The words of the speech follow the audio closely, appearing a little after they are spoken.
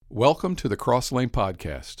Welcome to the Cross Lane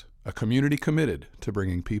Podcast, a community committed to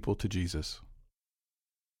bringing people to Jesus.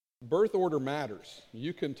 Birth order matters.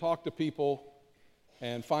 You can talk to people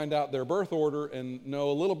and find out their birth order and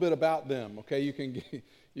know a little bit about them. Okay, you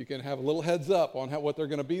can have a little heads up on what they're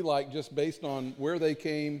going to be like just based on where they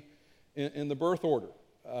came in the birth order.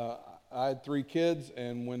 I had 3 kids,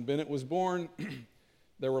 and when Bennett was born,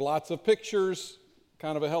 there were lots of pictures.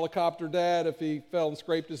 Kind of a helicopter dad. If he fell and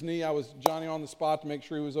scraped his knee, I was Johnny on the spot to make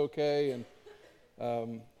sure he was okay.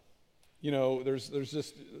 And there's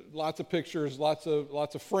just lots of pictures, lots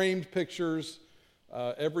of framed pictures.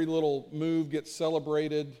 Every little move gets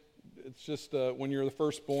celebrated. It's just when you're the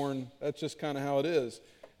firstborn, that's just kind of how it is.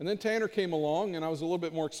 And then Tanner came along, and I was a little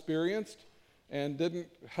bit more experienced and didn't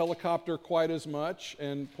helicopter quite as much.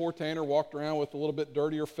 And poor Tanner walked around with a little bit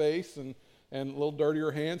dirtier face and a little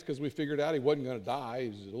dirtier hands because we figured out he wasn't going to die. He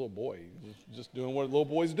was a little boy. He was just doing what little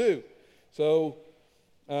boys do. So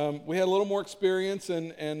we had a little more experience,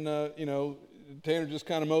 and Tanner just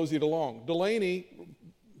kind of moseyed along. Delaney,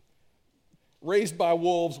 raised by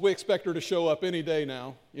wolves, we expect her to show up any day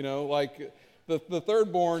now. Like the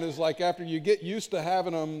third born is like after you get used to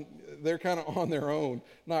having them, they're kind of on their own.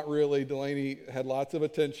 Not really. Delaney had lots of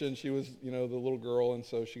attention. She was, the little girl, and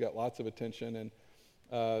so she got lots of attention. And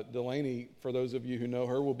Delaney, for those of you who know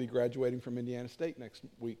her, will be graduating from Indiana State next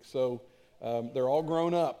week. So they're all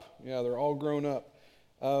grown up. Yeah, they're all grown up.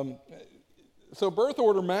 So birth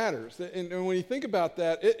order matters. And when you think about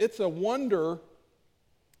that, it's a wonder.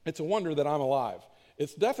 It's a wonder that I'm alive.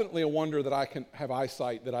 It's definitely a wonder that I can have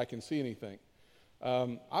eyesight, that I can see anything.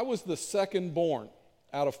 I was the second born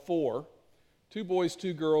out of 4. 2 boys,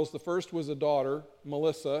 2 girls. The first was a daughter,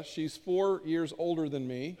 Melissa. She's 4 years older than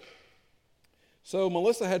me. So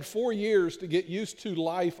Melissa had 4 years to get used to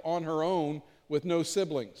life on her own with no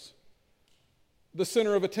siblings. The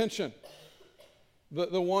center of attention.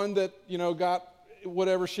 The one that, got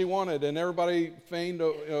whatever she wanted, and everybody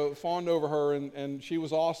fawned over her, and she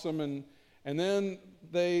was awesome. And then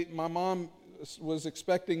my mom was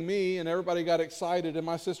expecting me, and everybody got excited, and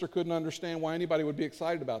my sister couldn't understand why anybody would be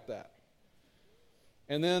excited about that.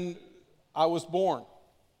 And then I was born,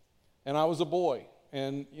 and I was a boy.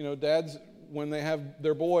 And, dads, when they have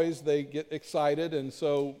their boys, they get excited. And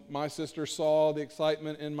so my sister saw the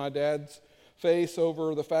excitement in my dad's face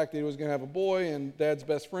over the fact that he was going to have a boy, and Dad's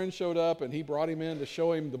best friend showed up, and he brought him in to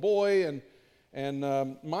show him the boy. And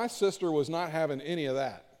my sister was not having any of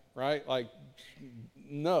that, right? Like,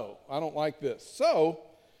 no, I don't like this. So,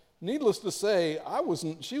 needless to say,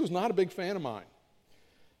 she was not a big fan of mine.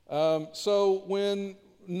 So when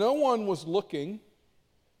no one was looking,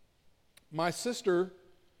 my sister,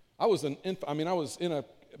 I was in a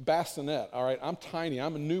bassinet, all right? I'm tiny.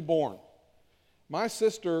 I'm a newborn. My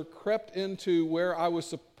sister crept into where I was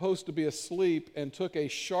supposed to be asleep and took a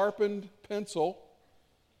sharpened pencil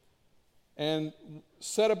and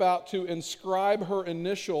set about to inscribe her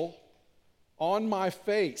initial on my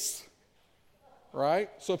face, right?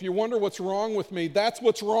 So if you wonder what's wrong with me, that's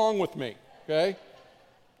what's wrong with me, okay?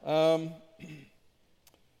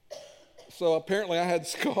 So apparently I had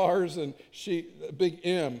scars, and a big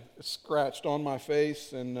M scratched on my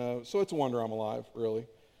face, and so it's a wonder I'm alive, really.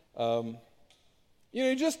 And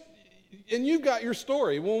you've got your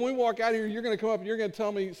story. When we walk out here, you're going to come up and you're going to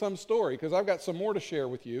tell me some story, because I've got some more to share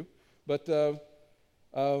with you. But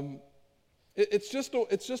it's just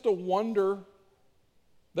a wonder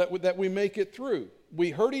that we make it through. We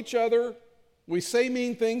hurt each other. We say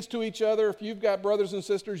mean things to each other. If you've got brothers and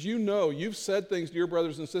sisters, you've said things to your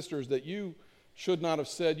brothers and sisters that you should not have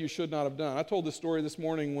said, you should not have done. I told this story this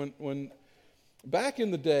morning when back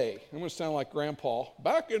in the day, I'm going to sound like Grandpa,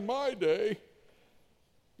 back in my day,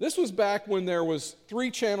 this was back when there was 3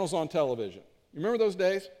 channels on television. You remember those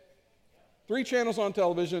days? 3 channels on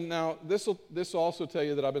television. Now, this will also tell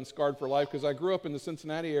you that I've been scarred for life, because I grew up in the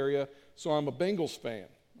Cincinnati area, so I'm a Bengals fan,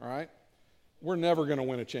 all right? We're never going to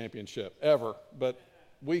win a championship, ever, but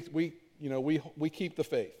we keep the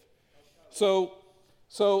faith. So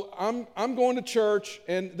I'm going to church,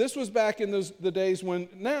 and this was back in the days when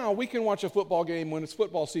now we can watch a football game when it's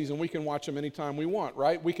football season. We can watch them anytime we want,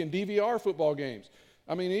 right? We can DVR football games.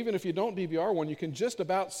 I mean, even if you don't DVR one, you can just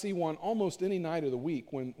about see one almost any night of the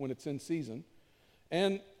week when it's in season.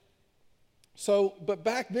 And so, but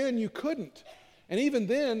back then you couldn't. And even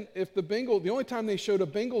then, if the only time they showed a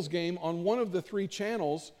Bengals game on one of the 3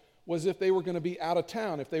 channels was if they were going to be out of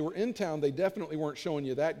town. If they were in town, they definitely weren't showing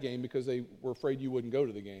you that game because they were afraid you wouldn't go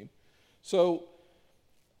to the game. So,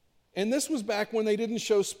 and this was back when they didn't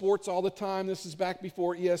show sports all the time. This is back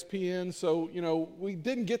before ESPN. So, we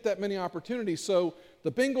didn't get that many opportunities. So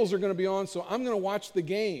the Bengals are going to be on, so I'm going to watch the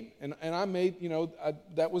game. And I made,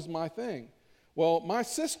 that was my thing. Well, my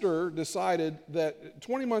sister decided that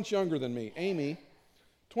 20 months younger than me, Amy,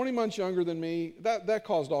 20 months younger than me, that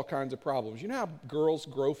caused all kinds of problems. You know how girls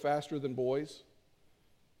grow faster than boys?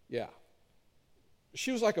 Yeah.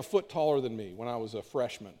 She was like a foot taller than me when I was a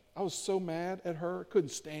freshman. I was so mad at her.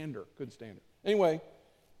 Couldn't stand her. Anyway,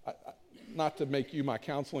 not to make you my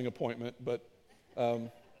counseling appointment, but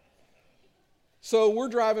so we're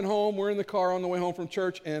driving home. We're in the car on the way home from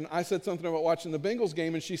church, and I said something about watching the Bengals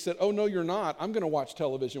game, and she said, "Oh, no, you're not. I'm going to watch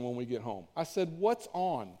television when we get home." I said, "What's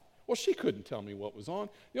on?" Well, she couldn't tell me what was on.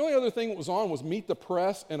 The only other thing that was on was Meet the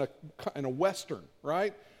Press and a Western,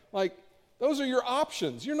 right? Like, those are your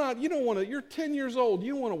options. You don't want to, you're 10 years old.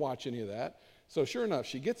 You don't want to watch any of that. So sure enough,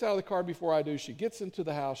 she gets out of the car before I do. She gets into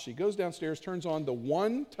the house. She goes downstairs, turns on the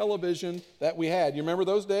one television that we had. You remember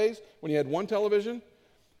those days when you had one television?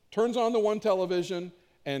 Turns on the one television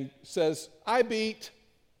and says, "I beat."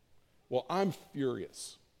 Well, I'm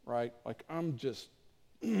furious, right? Like, I'm just,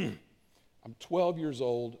 I'm 12 years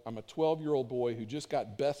old. I'm a 12-year-old boy who just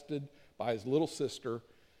got bested by his little sister.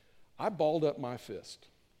 I balled up my fist.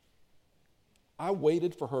 I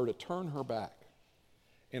waited for her to turn her back,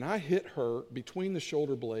 and I hit her between the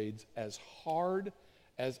shoulder blades as hard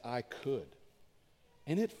as I could,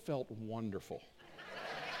 and it felt wonderful.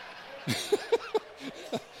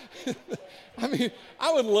 I mean,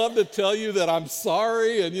 I would love to tell you that I'm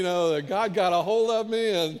sorry and, that God got a hold of me,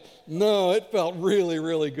 and no, it felt really,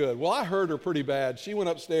 really good. Well, I hurt her pretty bad. She went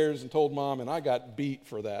upstairs and told Mom, and I got beat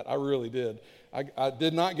for that. I really did. I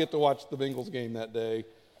did not get to watch the Bengals game that day.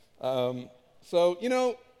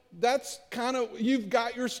 So, that's kind of, you've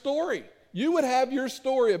got your story. You would have your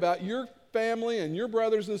story about your family and your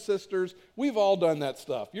brothers and sisters. We've all done that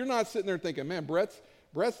stuff. You're not sitting there thinking, "Man, Brett's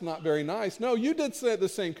not very nice." No, you did say the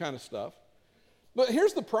same kind of stuff. But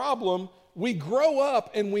here's the problem. We grow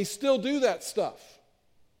up and we still do that stuff.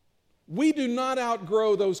 We do not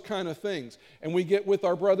outgrow those kind of things. And we get with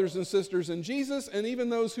our brothers and sisters in Jesus, and even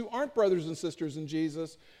those who aren't brothers and sisters in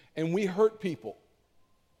Jesus, and we hurt people.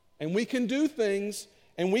 And we can do things,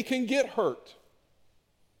 and we can get hurt.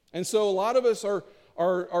 And so a lot of us are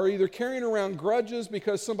either carrying around grudges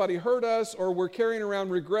because somebody hurt us, or we're carrying around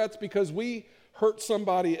regrets because we hurt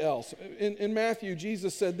somebody else. In Matthew,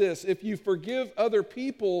 Jesus said this: "If you forgive other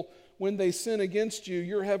people when they sin against you,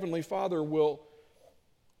 your heavenly Father will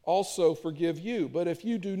also forgive you. But if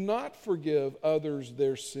you do not forgive others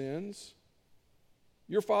their sins,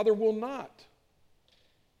 your Father will not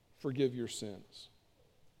forgive your sins."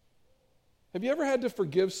 Have you ever had to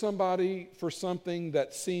forgive somebody for something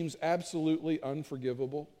that seems absolutely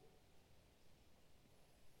unforgivable?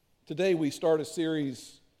 Today we start a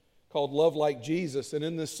series called Love Like Jesus, and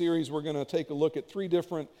in this series we're going to take a look at 3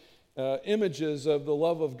 different images of the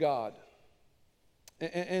love of God.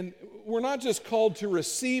 And we're not just called to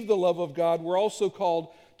receive the love of God, we're also called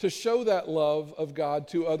to show that love of God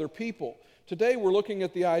to other people. Today we're looking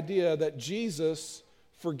at the idea that Jesus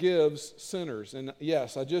forgives sinners. And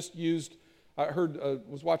yes, I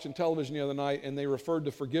was watching television the other night, and they referred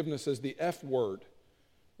to forgiveness as the F word.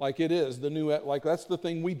 Like it is, that's the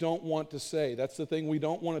thing we don't want to say. That's the thing we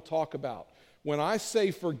don't want to talk about. When I say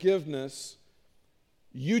forgiveness,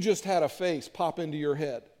 you just had a face pop into your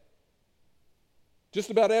head. Just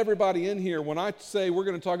about everybody in here, when I say we're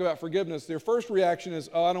going to talk about forgiveness, their first reaction is,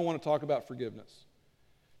 "Oh, I don't want to talk about forgiveness."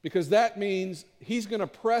 Because that means he's going to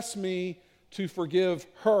press me to forgive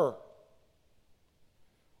her.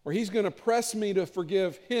 Or he's going to press me to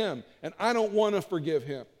forgive him, and I don't want to forgive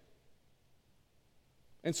him.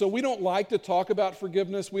 And so we don't like to talk about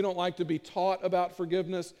forgiveness. We don't like to be taught about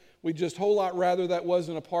forgiveness. We just a whole lot rather that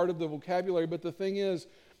wasn't a part of the vocabulary. But the thing is,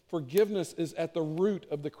 forgiveness is at the root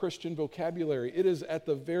of the Christian vocabulary. It is at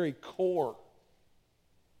the very core.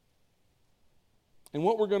 And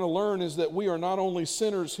what we're going to learn is that we are not only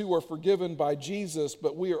sinners who are forgiven by Jesus,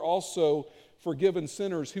 but we are also forgiven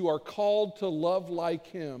sinners who are called to love like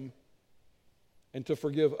him and to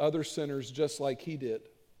forgive other sinners just like he did.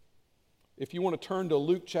 If you want to turn to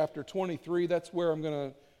Luke chapter 23, that's where I'm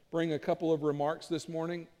going to bring a couple of remarks this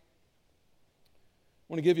morning. I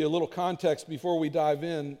want to give you a little context before we dive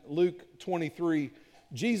in. Luke 23,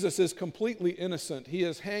 Jesus is completely innocent. He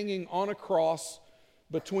is hanging on a cross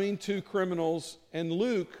between 2 criminals, and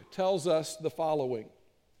Luke tells us the following.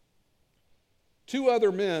 2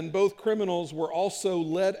 other men, both criminals, were also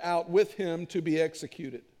led out with him to be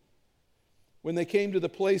executed. When they came to the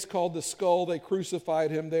place called the Skull, they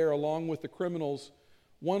crucified him there along with the criminals,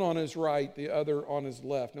 one on his right, the other on his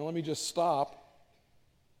left. Now let me just stop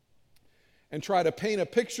and try to paint a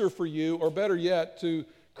picture for you, or better yet, to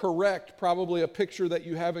correct probably a picture that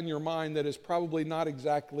you have in your mind that is probably not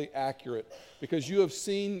exactly accurate, because you have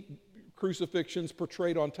seen crucifixions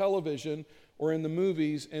portrayed on television or in the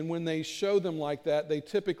movies, and when they show them like that, they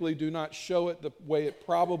typically do not show it the way it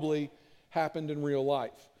probably happened in real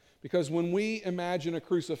life. Because when we imagine a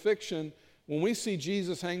crucifixion, when we see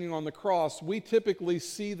Jesus hanging on the cross, we typically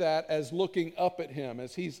see that as looking up at him,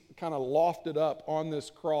 as he's kind of lofted up on this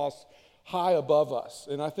cross high above us.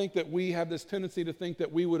 And I think that we have this tendency to think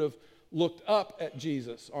that we would have looked up at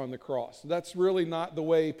Jesus on the cross. That's really not the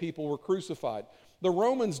way people were crucified. The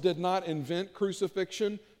Romans did not invent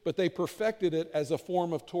crucifixion, but they perfected it as a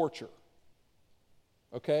form of torture.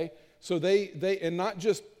 Okay? So they and not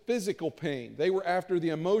just physical pain. They were after the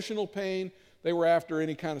emotional pain. They were after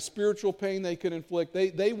any kind of spiritual pain they could inflict.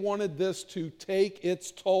 They wanted this to take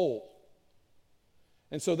its toll.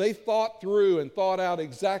 And so they thought through and thought out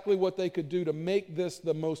exactly what they could do to make this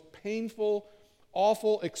the most painful,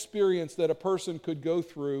 awful experience that a person could go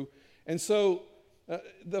through. And so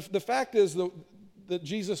the fact is that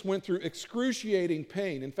Jesus went through excruciating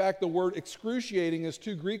pain. In fact, the word excruciating is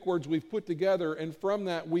two Greek words we've put together, and from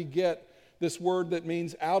that we get this word that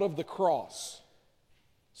means out of the cross.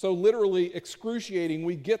 So literally excruciating,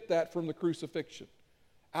 we get that from the crucifixion,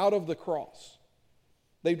 out of the cross.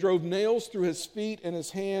 They drove nails through his feet and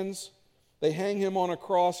his hands. They hang him on a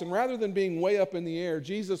cross, and rather than being way up in the air,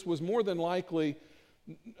 Jesus was more than likely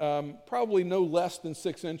probably no less than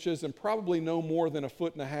 6 inches and probably no more than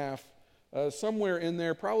 1.5 feet, somewhere in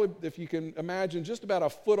there, probably, if you can imagine, just about 1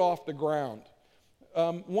 foot off the ground.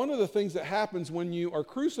 One of the things that happens when you are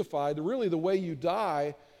crucified, really the way you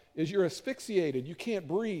die, is you're asphyxiated. You can't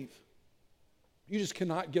breathe. You just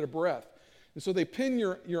cannot get a breath. And so they pin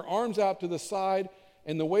your arms out to the side,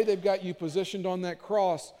 and the way they've got you positioned on that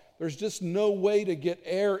cross, there's just no way to get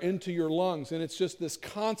air into your lungs. And it's just this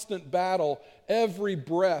constant battle. Every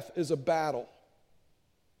breath is a battle.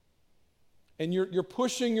 And you're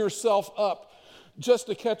pushing yourself up just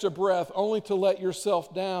to catch a breath, only to let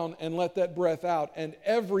yourself down and let that breath out. And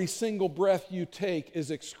every single breath you take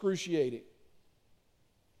is excruciating.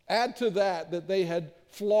 Add to that they had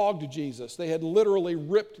flogged Jesus. They had literally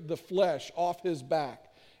ripped the flesh off his back.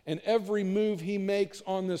 And every move he makes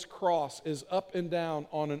on this cross is up and down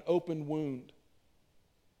on an open wound.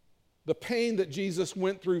 The pain that Jesus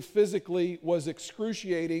went through physically was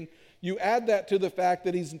excruciating. You add that to the fact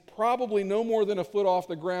that he's probably no more than 1 foot off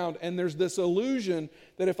the ground, and there's this illusion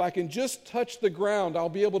that if I can just touch the ground, I'll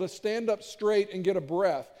be able to stand up straight and get a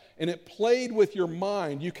breath. And it played with your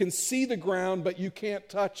mind. You can see the ground, but you can't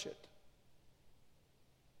touch it.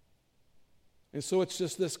 And so it's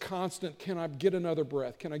just this constant, can I get another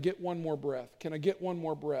breath? Can I get one more breath? Can I get one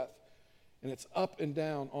more breath? And it's up and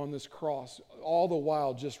down on this cross, all the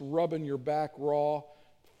while just rubbing your back raw,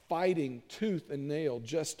 fighting tooth and nail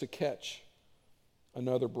just to catch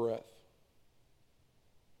another breath.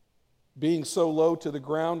 Being so low to the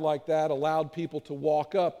ground like that allowed people to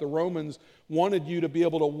walk up. The Romans wanted you to be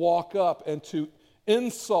able to walk up and to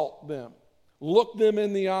insult them, look them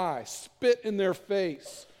in the eye, spit in their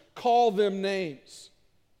face, call them names.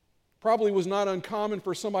 Probably was not uncommon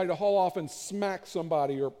for somebody to haul off and smack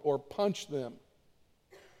somebody or punch them.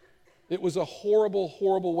 It was a horrible,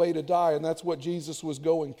 horrible way to die, and that's what Jesus was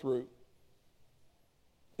going through.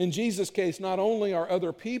 In Jesus' case, not only are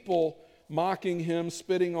other people mocking him,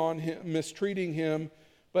 spitting on him, mistreating him,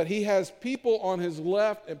 but he has people on his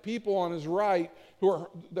left and people on his right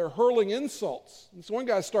they're hurling insults. This one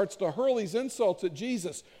guy starts to hurl these insults at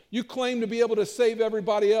Jesus. You claim to be able to save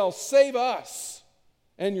everybody else. Save us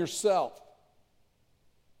and yourself.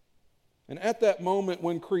 And at that moment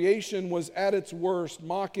when creation was at its worst,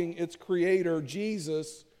 mocking its creator,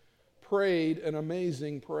 Jesus prayed an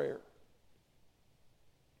amazing prayer.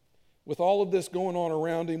 With all of this going on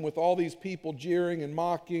around him, with all these people jeering and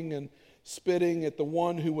mocking and spitting at the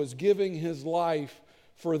one who was giving his life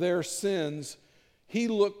for their sins, he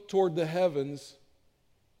looked toward the heavens,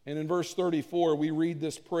 and in verse 34 we read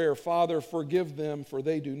this prayer, Father, forgive them, for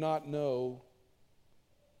they do not know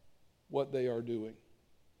what they are doing.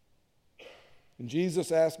 And Jesus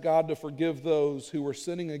asked God to forgive those who were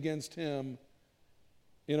sinning against him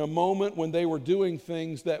in a moment when they were doing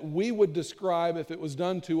things that we would describe, if it was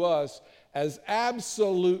done to us, as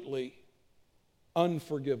absolutely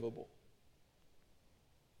unforgivable.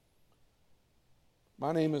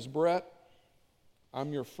 My name is Brett.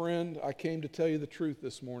 I'm your friend. I came to tell you the truth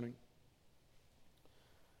this morning.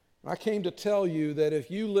 I came to tell you that if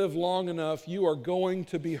you live long enough, you are going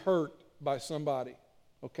to be hurt by somebody,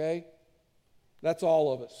 okay? That's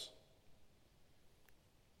all of us.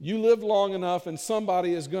 You live long enough and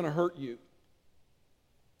somebody is going to hurt you.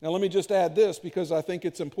 Now, let me just add this because I think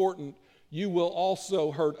it's important. You will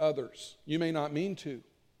also hurt others. You may not mean to,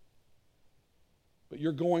 but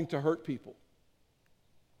you're going to hurt people.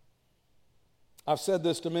 I've said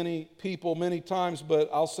this to many people many times, but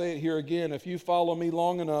I'll say it here again. If you follow me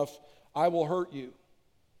long enough, I will hurt you.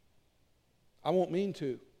 I won't mean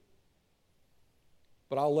to,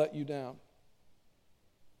 but I'll let you down.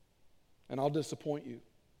 And I'll disappoint you.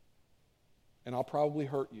 And I'll probably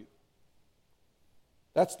hurt you.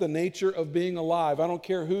 That's the nature of being alive. I don't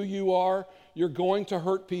care who you are, you're going to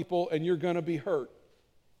hurt people and you're going to be hurt.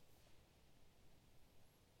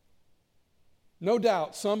 No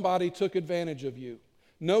doubt somebody took advantage of you.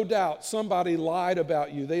 No doubt somebody lied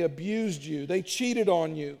about you. They abused you. They cheated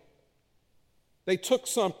on you. They took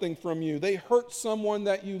something from you. They hurt someone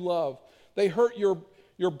that you love. They hurt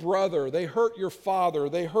your brother. They hurt your father.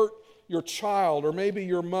 They hurt your child or maybe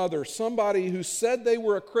your mother. Somebody who said they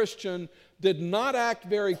were a Christian did not act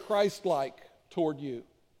very Christ-like toward you.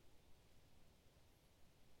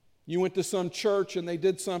 You went to some church and they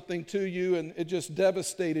did something to you and it just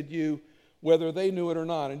devastated you, whether they knew it or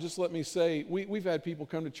not. And just let me say, we've had people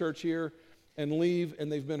come to church here and leave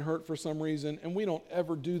and they've been hurt for some reason, and we don't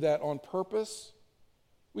ever do that on purpose.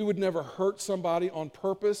 We would never hurt somebody on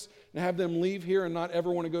purpose and have them leave here and not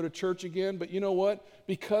ever want to go to church again. But you know what?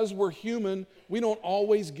 Because we're human, we don't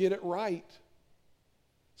always get it right.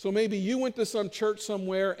 So maybe you went to some church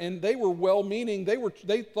somewhere and they were well-meaning.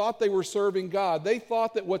 They thought they were serving God. They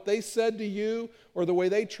thought that what they said to you or the way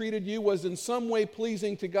they treated you was in some way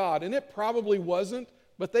pleasing to God. And it probably wasn't,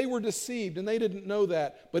 but they were deceived and they didn't know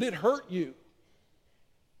that. But it hurt you.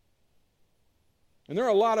 And there are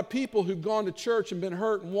a lot of people who've gone to church and been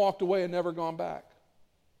hurt and walked away and never gone back.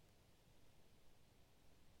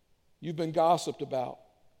 You've been gossiped about.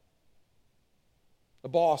 The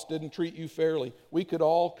boss didn't treat you fairly. We could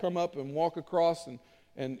all come up and walk across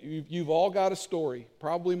and you've all got a story,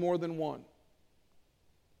 probably more than one.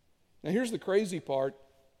 Now here's the crazy part.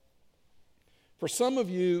 For some of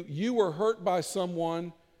you, you were hurt by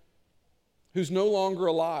someone who's no longer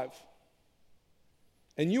alive.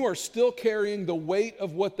 And you are still carrying the weight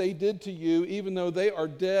of what they did to you, even though they are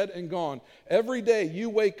dead and gone. Every day you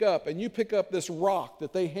wake up and you pick up this rock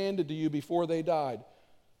that they handed to you before they died.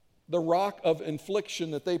 The rock of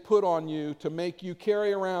infliction that they put on you to make you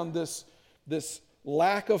carry around this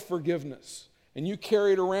lack of forgiveness. And you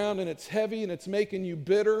carry it around and it's heavy and it's making you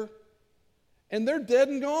bitter. And they're dead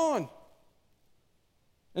and gone.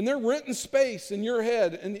 And they're renting space in your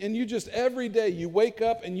head. And you just every day you wake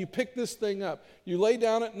up and you pick this thing up. You lay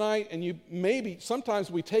down at night and sometimes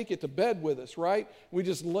we take it to bed with us, right? We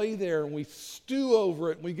just lay there and we stew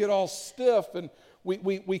over it and we get all stiff and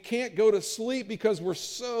we can't go to sleep because we're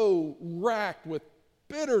so racked with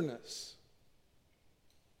bitterness.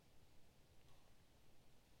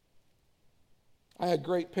 I had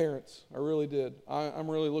great parents. I really did. I'm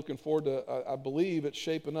really looking forward to, I believe it's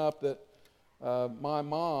shaping up that my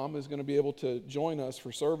mom is going to be able to join us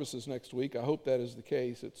for services next week. I hope that is the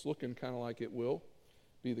case. It's looking kind of like it will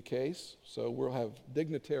be the case. So we'll have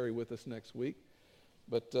dignitary with us next week.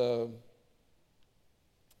 But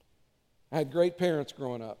I had great parents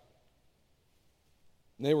growing up.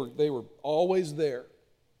 And they were always there,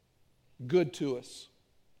 good to us.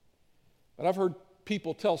 But I've heard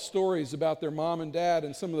people tell stories about their mom and dad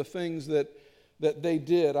and some of the things that they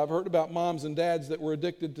did. I've heard about moms and dads that were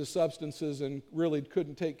addicted to substances and really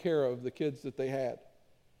couldn't take care of the kids that they had.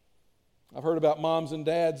 I've heard about moms and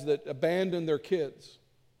dads that abandoned their kids.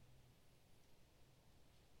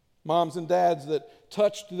 Moms and dads that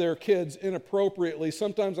touched their kids inappropriately.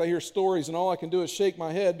 Sometimes I hear stories and all I can do is shake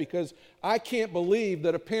my head because I can't believe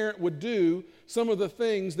that a parent would do some of the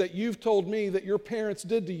things that you've told me that your parents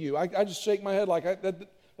did to you. I just shake my head like that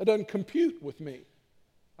doesn't compute with me.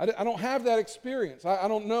 I don't have that experience. I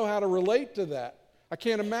don't know how to relate to that. I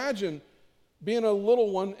can't imagine being a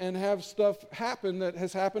little one and have stuff happen that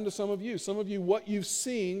has happened to some of you. Some of you, what you've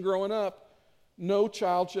seen growing up, no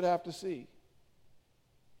child should have to see.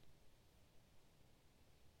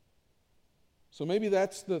 So maybe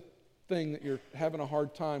that's the thing that you're having a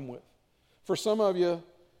hard time with. For some of you,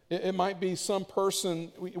 it might be some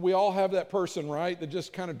person, we all have that person, right, that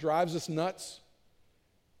just kind of drives us nuts.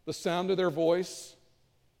 The sound of their voice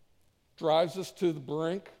drives us to the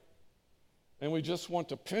brink, and we just want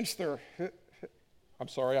to pinch their I'm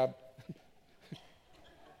sorry,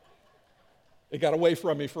 it got away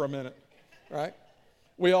from me for a minute, right?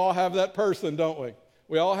 We all have that person, don't we?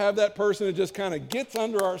 We all have that person that just kind of gets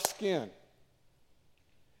under our skin.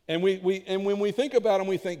 And when we think about them,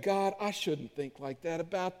 we think, God, I shouldn't think like that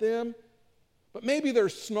about them. But maybe they're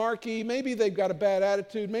snarky, maybe they've got a bad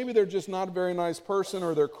attitude, maybe they're just not a very nice person,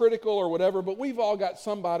 or they're critical or whatever, but we've all got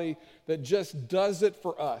somebody that just does it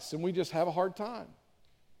for us, and we just have a hard time.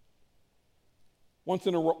 Once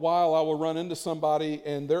in a while, I will run into somebody,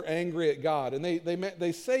 and they're angry at God, and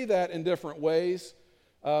they say that in different ways.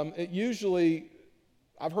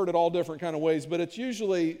 I've heard it all different kind of ways, but it's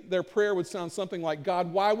usually their prayer would sound something like,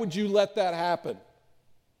 God, why would you let that happen?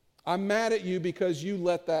 I'm mad at you because you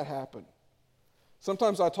let that happen.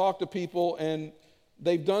 Sometimes I talk to people and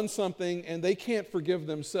they've done something and they can't forgive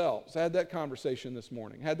themselves. I had that conversation this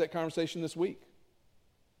morning. I had that conversation this week.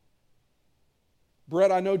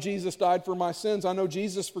 Brett, I know Jesus died for my sins. I know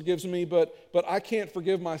Jesus forgives me, but I can't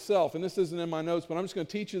forgive myself. And this isn't in my notes, but I'm just going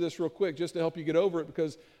to teach you this real quick just to help you get over it,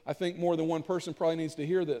 because I think more than one person probably needs to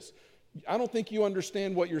hear this. I don't think you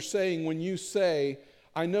understand what you're saying when you say,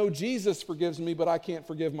 I know Jesus forgives me, but I can't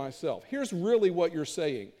forgive myself. Here's really what you're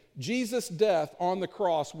saying. Jesus' death on the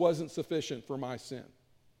cross wasn't sufficient for my sin.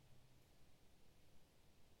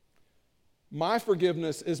 My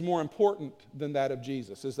forgiveness is more important than that of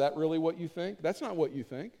Jesus. Is that really what you think? That's not what you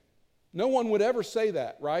think. No one would ever say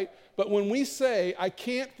that, right? But when we say, I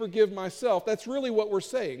can't forgive myself, that's really what we're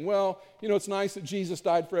saying. Well, it's nice that Jesus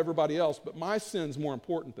died for everybody else, but my sin's more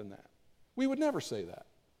important than that. We would never say that.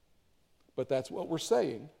 But that's what we're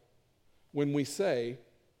saying when we say,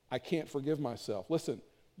 I can't forgive myself. Listen,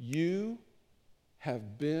 you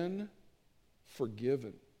have been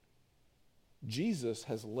forgiven. Jesus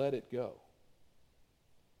has let it go.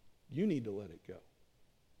 You need to let it go.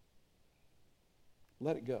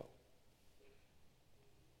 Let it go.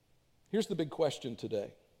 Here's the big question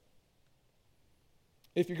today.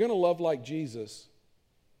 If you're going to love like Jesus,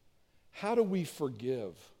 how do we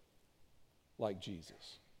forgive like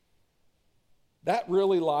Jesus? That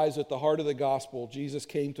really lies at the heart of the gospel. Jesus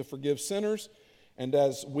came to forgive sinners, and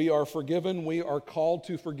as we are forgiven, we are called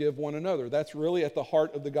to forgive one another. That's really at the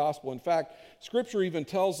heart of the gospel. In fact, Scripture even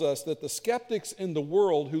tells us that the skeptics in the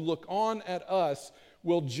world who look on at us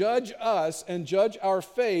will judge us and judge our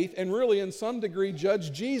faith, and really in some degree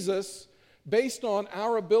judge Jesus based on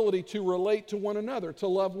our ability to relate to one another, to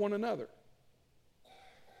love one another.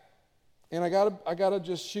 And I gotta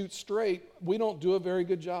just shoot straight, we don't do a very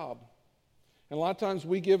good job. And a lot of times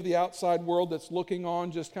we give the outside world that's looking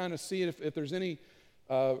on, just kind of see if there's any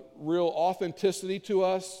real authenticity to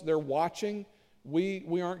us. They're watching.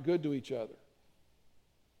 We aren't good to each other.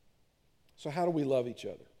 So how do we love each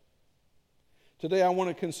other? Today I want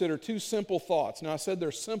to consider two simple thoughts. Now I said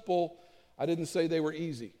they're simple. I didn't say they were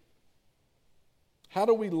easy. How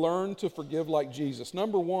do we learn to forgive like Jesus?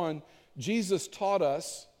 Number one, Jesus taught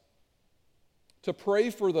us to pray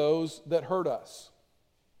for those that hurt us.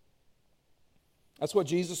 That's what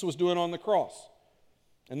Jesus was doing on the cross.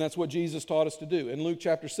 And that's what Jesus taught us to do. In Luke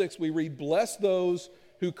chapter 6, we read, bless those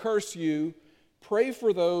who curse you, pray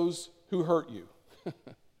for those who hurt you.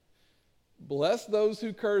 Bless those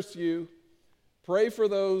who curse you, pray for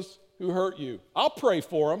those who hurt you. I'll pray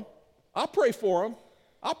for them. I'll pray for them.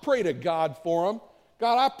 I'll pray to God for them.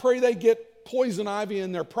 God, I pray they get poison ivy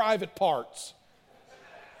in their private parts.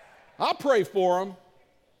 I'll pray for them.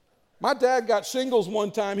 My dad got shingles one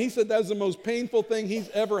time. He said that was the most painful thing he's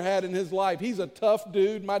ever had in his life. He's a tough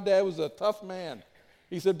dude. My dad was a tough man.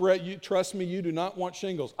 He said, Brett, you trust me, you do not want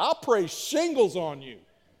shingles. I'll pray shingles on you,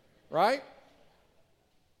 right?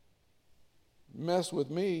 Mess with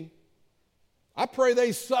me. I pray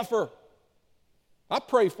they suffer. I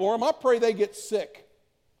pray for them. I pray they get sick.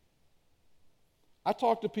 I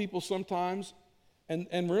talk to people sometimes,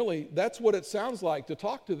 and really, that's what it sounds like to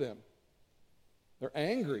talk to them. They're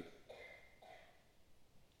angry.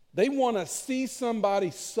 They want to see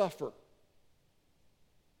somebody suffer.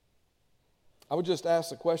 I would just ask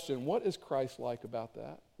the question, what is Christ like about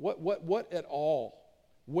that? What at all?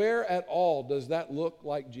 Where at all does that look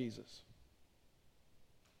like Jesus?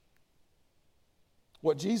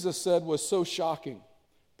 What Jesus said was so shocking.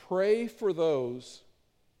 Pray for those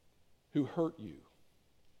who hurt you.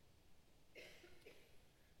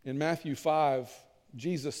 In Matthew 5,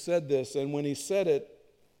 Jesus said this, and when he said it,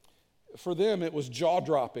 for them it was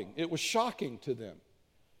jaw-dropping. It was shocking to them.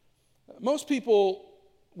 Most people,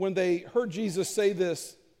 when they heard Jesus say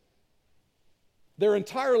this, their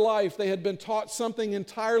entire life they had been taught something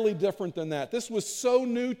entirely different than that. This was so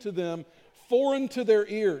new to them, foreign to their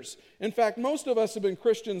ears. In fact, most of us have been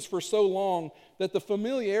Christians for so long that the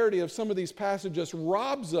familiarity of some of these passages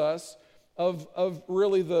robs us of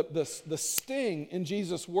really the sting in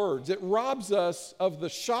Jesus' words. It robs us of the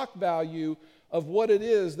shock value of what it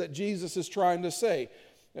is that Jesus is trying to say.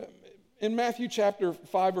 In Matthew chapter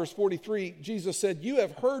 5, verse 43, Jesus said, "You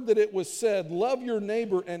have heard that it was said, 'Love your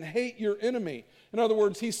neighbor and hate your enemy.'" In other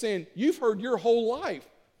words, he's saying, you've heard your whole life,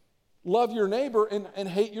 love your neighbor and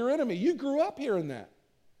hate your enemy. You grew up hearing that.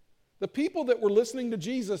 The people that were listening to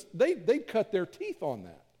Jesus, they'd cut their teeth on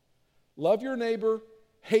that. Love your neighbor,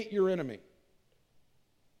 hate your enemy.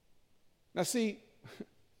 Now see,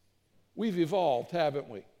 we've evolved, haven't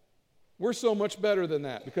we? We're so much better than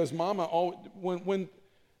that because Mama always, when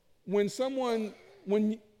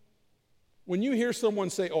you hear someone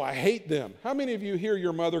say, "Oh, I hate them," how many of you hear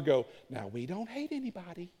your mother go, "Now we don't hate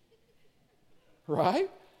anybody," right?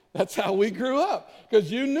 That's how we grew up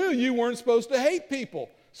because you knew you weren't supposed to hate people.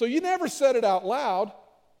 So you never said it out loud,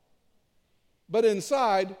 but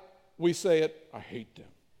inside we say it, "I hate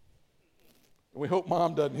them." And we hope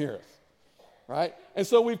Mom doesn't hear us. Right? And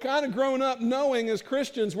so we've kind of grown up knowing as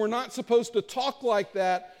Christians we're not supposed to talk like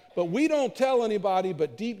that, but we don't tell anybody,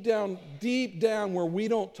 but deep down where we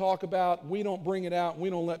don't talk about, we don't bring it out, we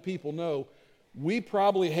don't let people know, we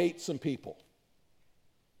probably hate some people.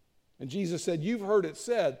 And Jesus said, you've heard it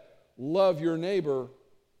said, love your neighbor,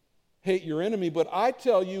 hate your enemy, but I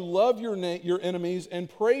tell you, love your enemies and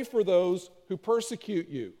pray for those who persecute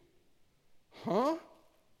you. Huh?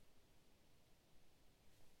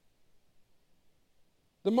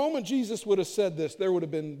 The moment Jesus would have said this, there would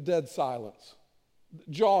have been dead silence.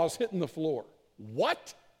 Jaws hitting the floor.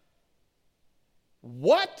 What?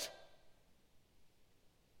 What?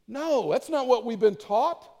 No, that's not what we've been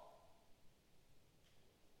taught.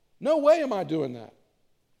 No way am I doing that.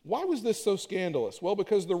 Why was this so scandalous? Well,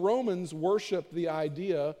 because the Romans worshiped the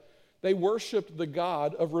idea, they worshiped the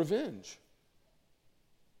god of revenge.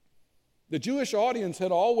 The Jewish audience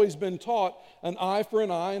had always been taught an eye for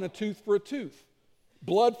an eye and a tooth for a tooth.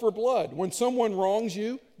 Blood for blood. When someone wrongs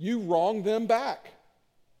you, you wrong them back.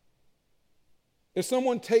 If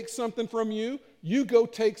someone takes something from you, you go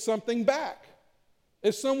take something back.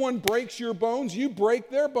 If someone breaks your bones, you break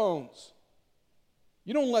their bones.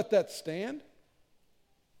 You don't let that stand.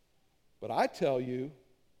 But I tell you,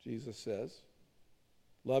 Jesus says,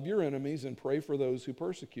 love your enemies and pray for those who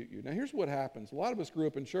persecute you. Now here's what happens. A lot of us grew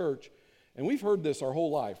up in church, and we've heard this our whole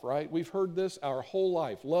life, right? We've heard this our whole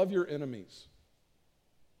life. Love your enemies.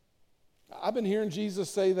 I've been hearing Jesus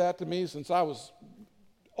say that to me since I was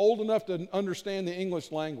old enough to understand the English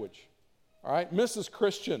language. All right, Mrs.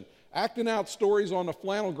 Christian, acting out stories on a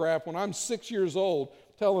flannel graph when I'm 6 years old,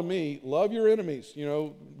 telling me, love your enemies,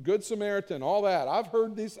 Good Samaritan, all that. I've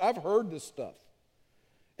heard this stuff.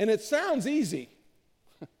 And it sounds easy.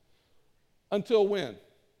 Until when?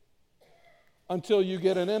 Until you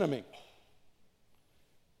get an enemy.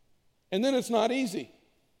 And then it's not easy.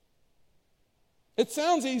 It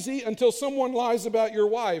sounds easy until someone lies about your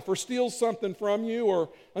wife or steals something from you, or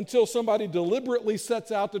until somebody deliberately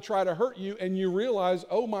sets out to try to hurt you and you realize,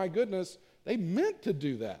 oh my goodness, they meant to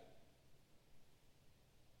do that.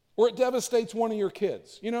 Or it devastates one of your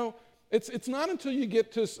kids. It's not until you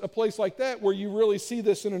get to a place like that where you really see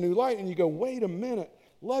this in a new light and you go, wait a minute,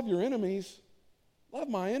 love your enemies, love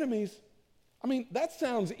my enemies. I mean, that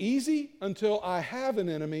sounds easy until I have an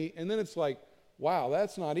enemy, and then it's like, wow,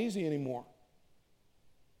 that's not easy anymore.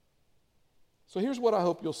 So here's what I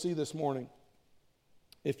hope you'll see this morning.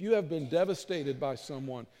 If you have been devastated by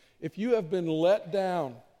someone, if you have been let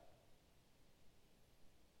down,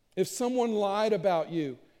 if someone lied about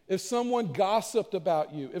you, if someone gossiped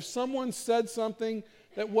about you, if someone said something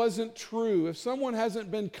that wasn't true, if someone hasn't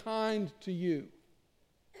been kind to you,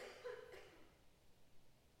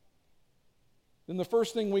 then the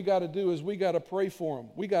first thing we got to do is we got to pray for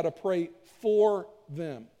them. We got to pray for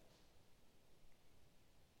them.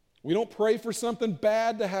 We don't pray for something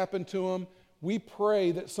bad to happen to them. We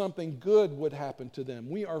pray that something good would happen to them.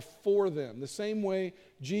 We are for them, the same way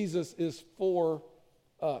Jesus is for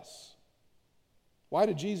us. Why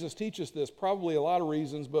did Jesus teach us this? Probably a lot of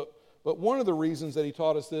reasons, but one of the reasons that he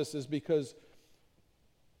taught us this is because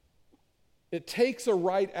it takes a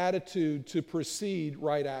right attitude to precede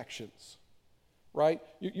right actions, right?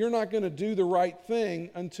 You're not going to do the right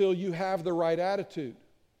thing until you have the right attitude.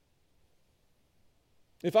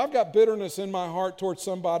 If I've got bitterness in my heart towards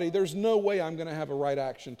somebody, there's no way I'm going to have a right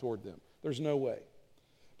action toward them. There's no way.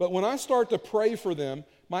 But when I start to pray for them,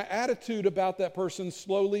 my attitude about that person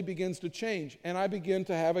slowly begins to change, and I begin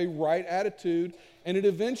to have a right attitude, and it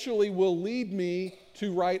eventually will lead me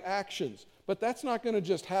to right actions. But that's not going to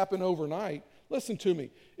just happen overnight. Listen to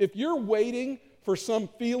me. If you're waiting for some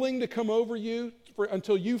feeling to come over you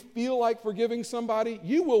until you feel like forgiving somebody,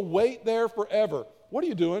 you will wait there forever. What are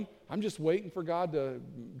you doing? I'm just waiting for God to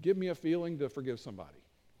give me a feeling to forgive somebody.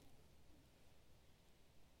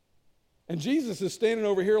 And Jesus is standing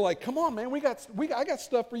over here like, come on, man, I got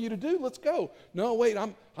stuff for you to do. Let's go. No, wait,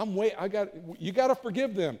 you got to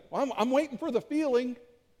forgive them. I'm waiting for the feeling.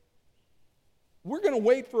 We're going to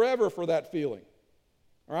wait forever for that feeling.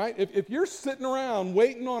 All right? If you're sitting around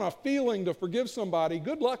waiting on a feeling to forgive somebody,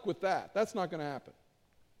 good luck with that. That's not going to happen.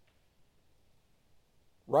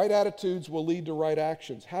 Right attitudes will lead to right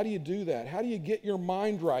actions. How do you do that? How do you get your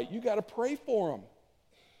mind right? You got to pray for them.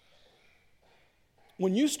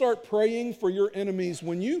 When you start praying for your enemies,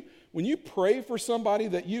 when you pray for somebody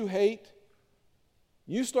that you hate,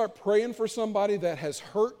 you start praying for somebody that has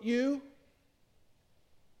hurt you,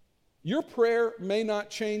 your prayer may not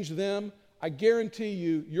change them. I guarantee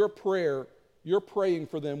you, your praying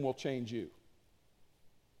for them will change you.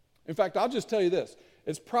 In fact, I'll just tell you this.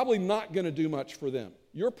 It's probably not going to do much for them.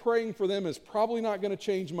 Your praying for them is probably not going to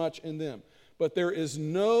change much in them. But there is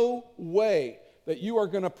no way that you are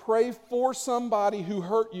going to pray for somebody who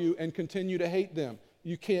hurt you and continue to hate them.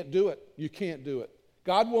 You can't do it. You can't do it.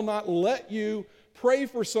 God will not let you pray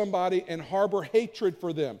for somebody and harbor hatred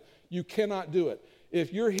for them. You cannot do it.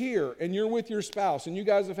 If you're here and you're with your spouse and you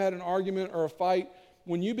guys have had an argument or a fight,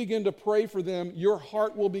 when you begin to pray for them, your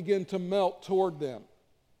heart will begin to melt toward them.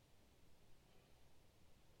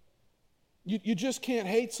 You just can't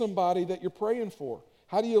hate somebody that you're praying for.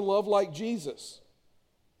 How do you love like Jesus?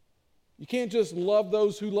 You can't just love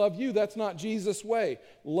those who love you. That's not Jesus' way.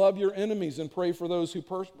 Love your enemies and pray for those who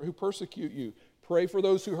persecute you. Pray for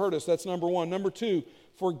those who hurt us. That's number one. Number two,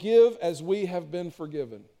 forgive as we have been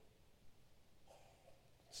forgiven.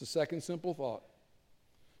 It's the second simple thought.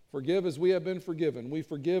 Forgive as we have been forgiven. We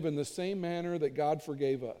forgive in the same manner that God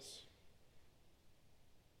forgave us.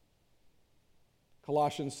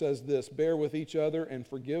 Colossians says this, bear with each other and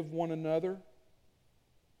forgive one another.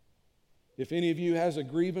 If any of you has a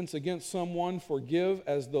grievance against someone, forgive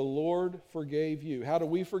as the Lord forgave you. How do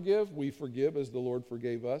we forgive? We forgive as the Lord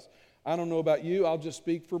forgave us. I don't know about you, I'll just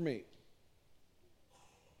speak for me.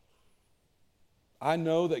 I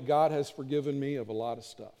know that God has forgiven me of a lot of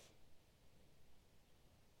stuff.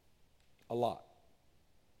 A lot.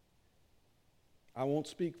 I won't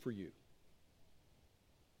speak for you.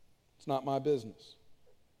 It's not my business.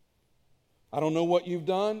 I don't know what you've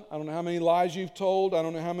done. I don't know how many lies you've told. I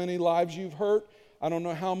don't know how many lives you've hurt. I don't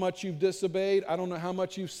know how much you've disobeyed. I don't know how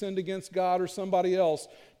much you've sinned against God or somebody else.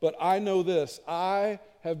 But I know this. I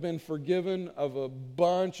have been forgiven of a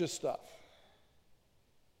bunch of stuff.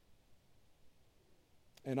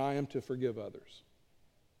 And I am to forgive others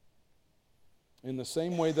in the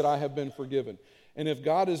same way that I have been forgiven. And if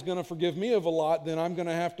God is going to forgive me of a lot, then I'm going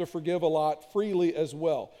to have to forgive a lot freely as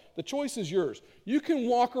well. The choice is yours. You can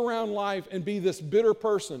walk around life and be this bitter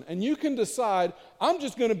person, and you can decide, I'm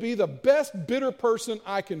just going to be the best bitter person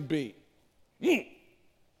I can be. You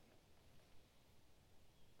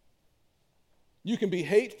can be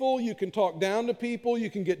hateful, you can talk down to people, you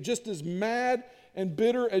can get just as mad and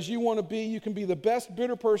bitter as you want to be. You can be the best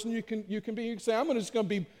bitter person you can be. You can say, I'm just going to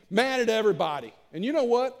be mad at everybody. And you know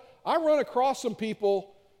what? I run across some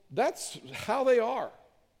people, that's how they are.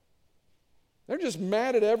 They're just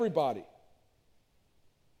mad at everybody.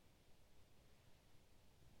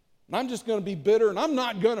 And I'm just going to be bitter and I'm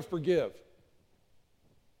not going to forgive.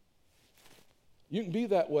 You can be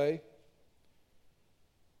that way.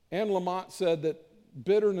 Anne Lamott said that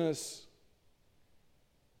bitterness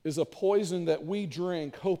is a poison that we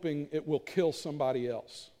drink hoping it will kill somebody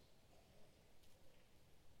else.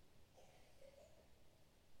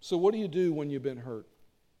 So what do you do when you've been hurt?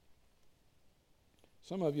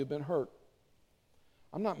 Some of you have been hurt.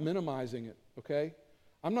 I'm not minimizing it, okay?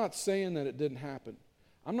 I'm not saying that it didn't happen.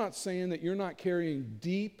 I'm not saying that you're not carrying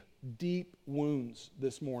deep, deep wounds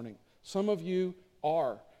this morning. Some of you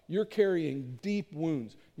are. You're carrying deep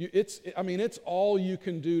wounds. It's all you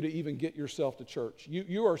can do to even get yourself to church.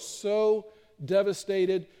 You are so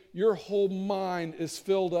devastated. Your whole mind is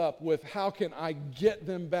filled up with how can I get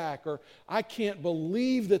them back, or I can't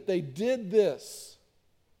believe that they did this.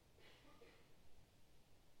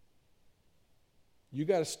 You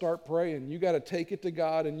got to start praying. You got to take it to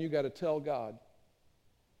God and you got to tell God.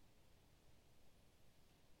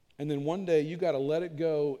 And then one day you got to let it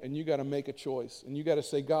go and you got to make a choice. And you got to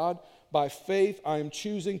say, God, by faith, I am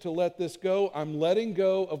choosing to let this go. I'm letting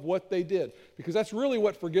go of what they did. Because that's really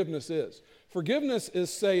what forgiveness is. Forgiveness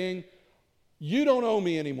is saying, you don't owe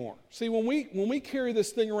me anymore. See, when we carry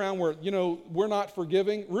this thing around where, we're not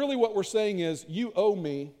forgiving, really what we're saying is, you owe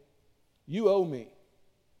me. You owe me.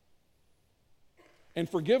 And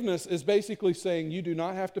forgiveness is basically saying, you do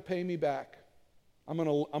not have to pay me back. I'm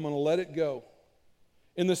going to let it go.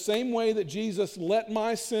 In the same way that Jesus let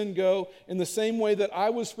my sin go, in the same way that I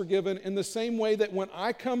was forgiven, in the same way that when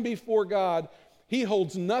I come before God, He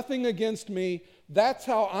holds nothing against me. That's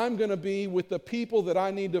how I'm going to be with the people that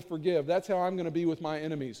I need to forgive. That's how I'm going to be with my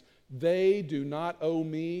enemies. They do not owe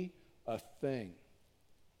me a thing.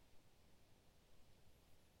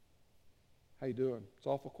 How you doing? It's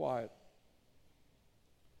awful quiet.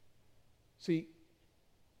 See,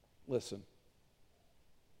 listen.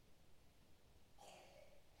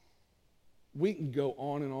 We can go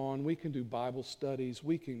on and on. We can do Bible studies.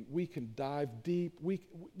 We can dive deep. We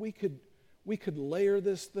could layer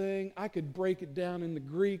this thing. I could break it down in the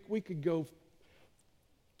Greek. We could go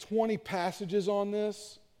 20 passages on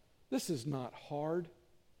this. This is not hard.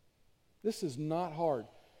 This is not hard.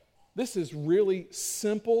 This is really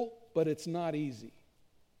simple, but it's not easy.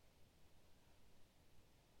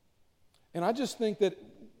 And I just think that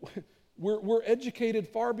we're educated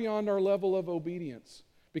far beyond our level of obedience.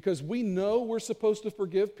 Because we know we're supposed to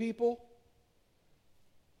forgive people,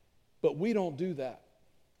 but we don't do that.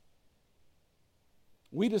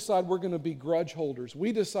 We decide we're going to be grudge holders.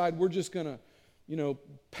 We decide we're just going to,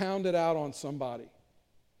 pound it out on somebody.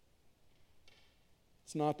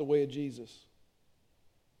 It's not the way of Jesus.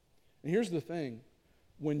 And here's the thing.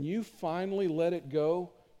 When you finally let it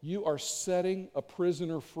go, you are setting a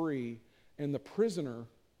prisoner free, and the prisoner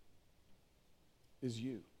is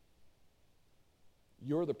you.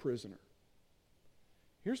 You're the prisoner.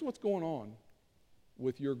 Here's what's going on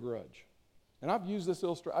with your grudge. And I've used this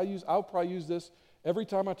illustration. I'll probably use this every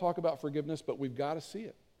time I talk about forgiveness, but we've got to see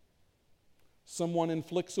it. Someone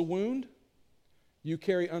inflicts a wound. You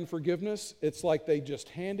carry unforgiveness. It's like they just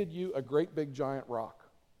handed you a great big giant rock.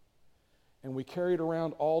 And we carry it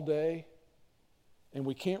around all day, and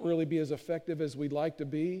we can't really be as effective as we'd like to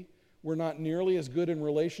be. We're not nearly as good in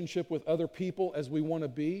relationship with other people as we want to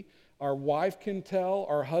be. Our wife can tell,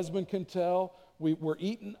 our husband can tell. We're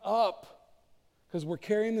eaten up because we're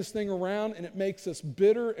carrying this thing around, and it makes us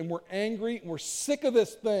bitter, and we're angry, and we're sick of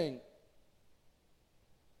this thing.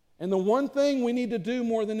 And the one thing we need to do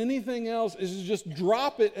more than anything else is to just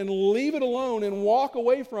drop it and leave it alone and walk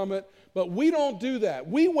away from it. But we don't do that.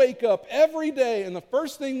 We wake up every day, and the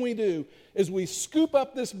first thing we do is we scoop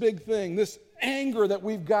up this big thing, this anger that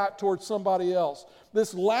we've got towards somebody else,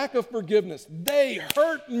 this lack of forgiveness. They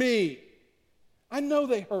hurt me. I know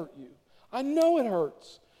they hurt you. I know it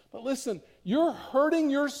hurts. But listen, you're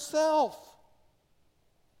hurting yourself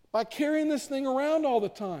by carrying this thing around all the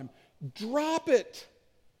time. Drop it.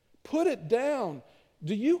 Put it down.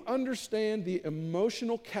 Do you understand the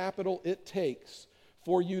emotional capital it takes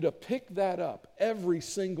for you to pick that up every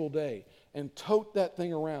single day and tote that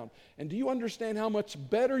thing around? And do you understand how much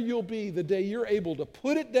better you'll be the day you're able to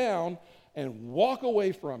put it down and walk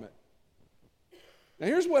away from it? Now,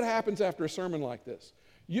 here's what happens after a sermon like this.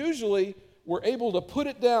 Usually, we're able to put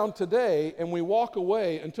it down today and we walk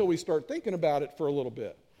away until we start thinking about it for a little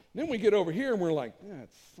bit. And then we get over here and we're like, that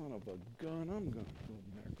son of a gun, I'm going to go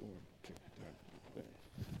back over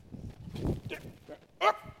and kick that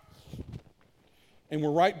up. And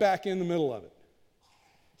we're right back in the middle of it.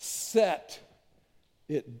 Set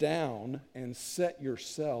it down and set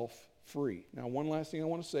yourself free. Now, one last thing I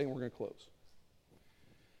want to say, and we're going to close.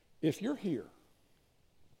 If you're here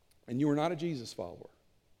and you are not a Jesus follower,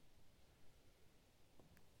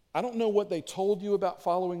 I don't know what they told you about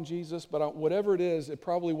following Jesus, but whatever it is, it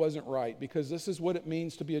probably wasn't right, because this is what it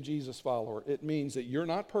means to be a Jesus follower. It means that you're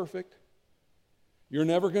not perfect. You're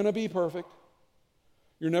never going to be perfect.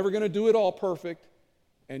 You're never going to do it all perfect,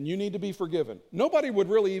 and you need to be forgiven. Nobody would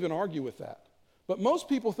really even argue with that. But most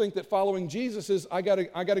people think that following Jesus is, I got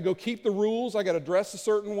to go keep the rules, I got to dress a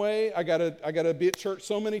certain way, I got to be at church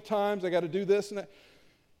so many times, I got to do this and that.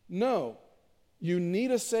 No. You need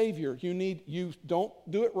a Savior. You don't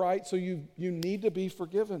do it right, so you need to be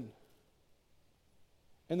forgiven.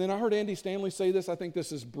 And then I heard Andy Stanley say this. I think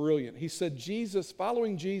this is brilliant. He said,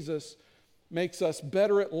 following Jesus makes us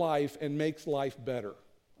better at life and makes life better.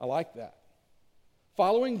 I like that.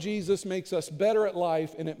 Following Jesus makes us better at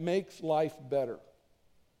life, and it makes life better.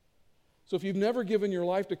 So if you've never given your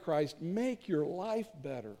life to Christ, make your life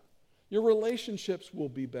better. Your relationships will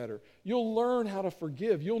be better. You'll learn how to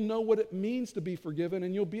forgive. You'll know what it means to be forgiven,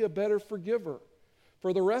 and you'll be a better forgiver.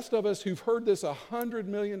 For the rest of us who've heard this 100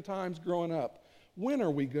 million times growing up, when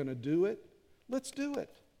are we going to do it? Let's do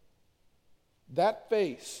it. That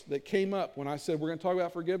face that came up when I said we're going to talk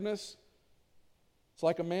about forgiveness, it's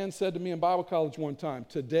like a man said to me in Bible college one time,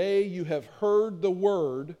 today you have heard the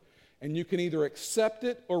word, and you can either accept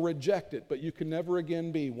it or reject it, but you can never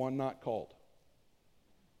again be one not called.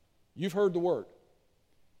 You've heard the word.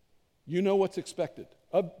 You know what's expected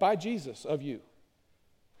by Jesus of you.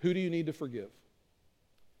 Who do you need to forgive?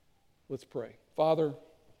 Let's pray. Father,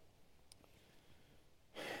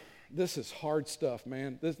 this is hard stuff,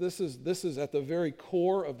 man. This is at the very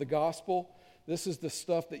core of the gospel. This is the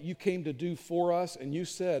stuff that you came to do for us, and you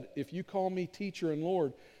said, if you call me teacher and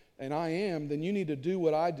Lord, and I am, then you need to do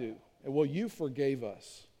what I do. And well, you forgave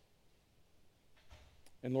us.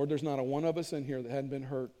 And Lord, there's not a one of us in here that hadn't been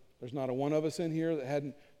hurt. There's not a one of us in here that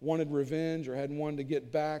hadn't wanted revenge or hadn't wanted to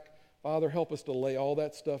get back. Father, help us to lay all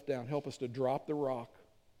that stuff down. Help us to drop the rock.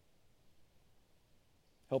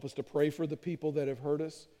 Help us to pray for the people that have hurt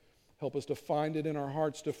us. Help us to find it in our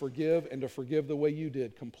hearts to forgive and to forgive the way you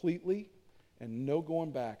did, completely and no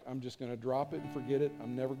going back. I'm just going to drop it and forget it.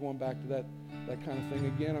 I'm never going back to that kind of thing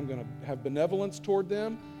again. I'm going to have benevolence toward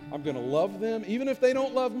them. I'm going to love them, even if they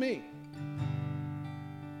don't love me.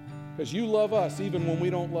 Because you love us even when we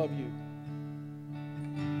don't love you.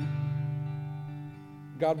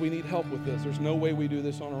 God, we need help with this. There's no way we do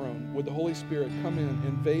this on our own. Would the Holy Spirit come in,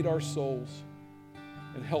 invade our souls,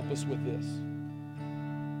 and help us with this?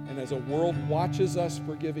 And as a world watches us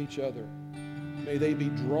forgive each other, may they be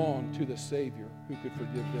drawn to the Savior who could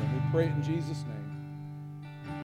forgive them. We pray it in Jesus' name.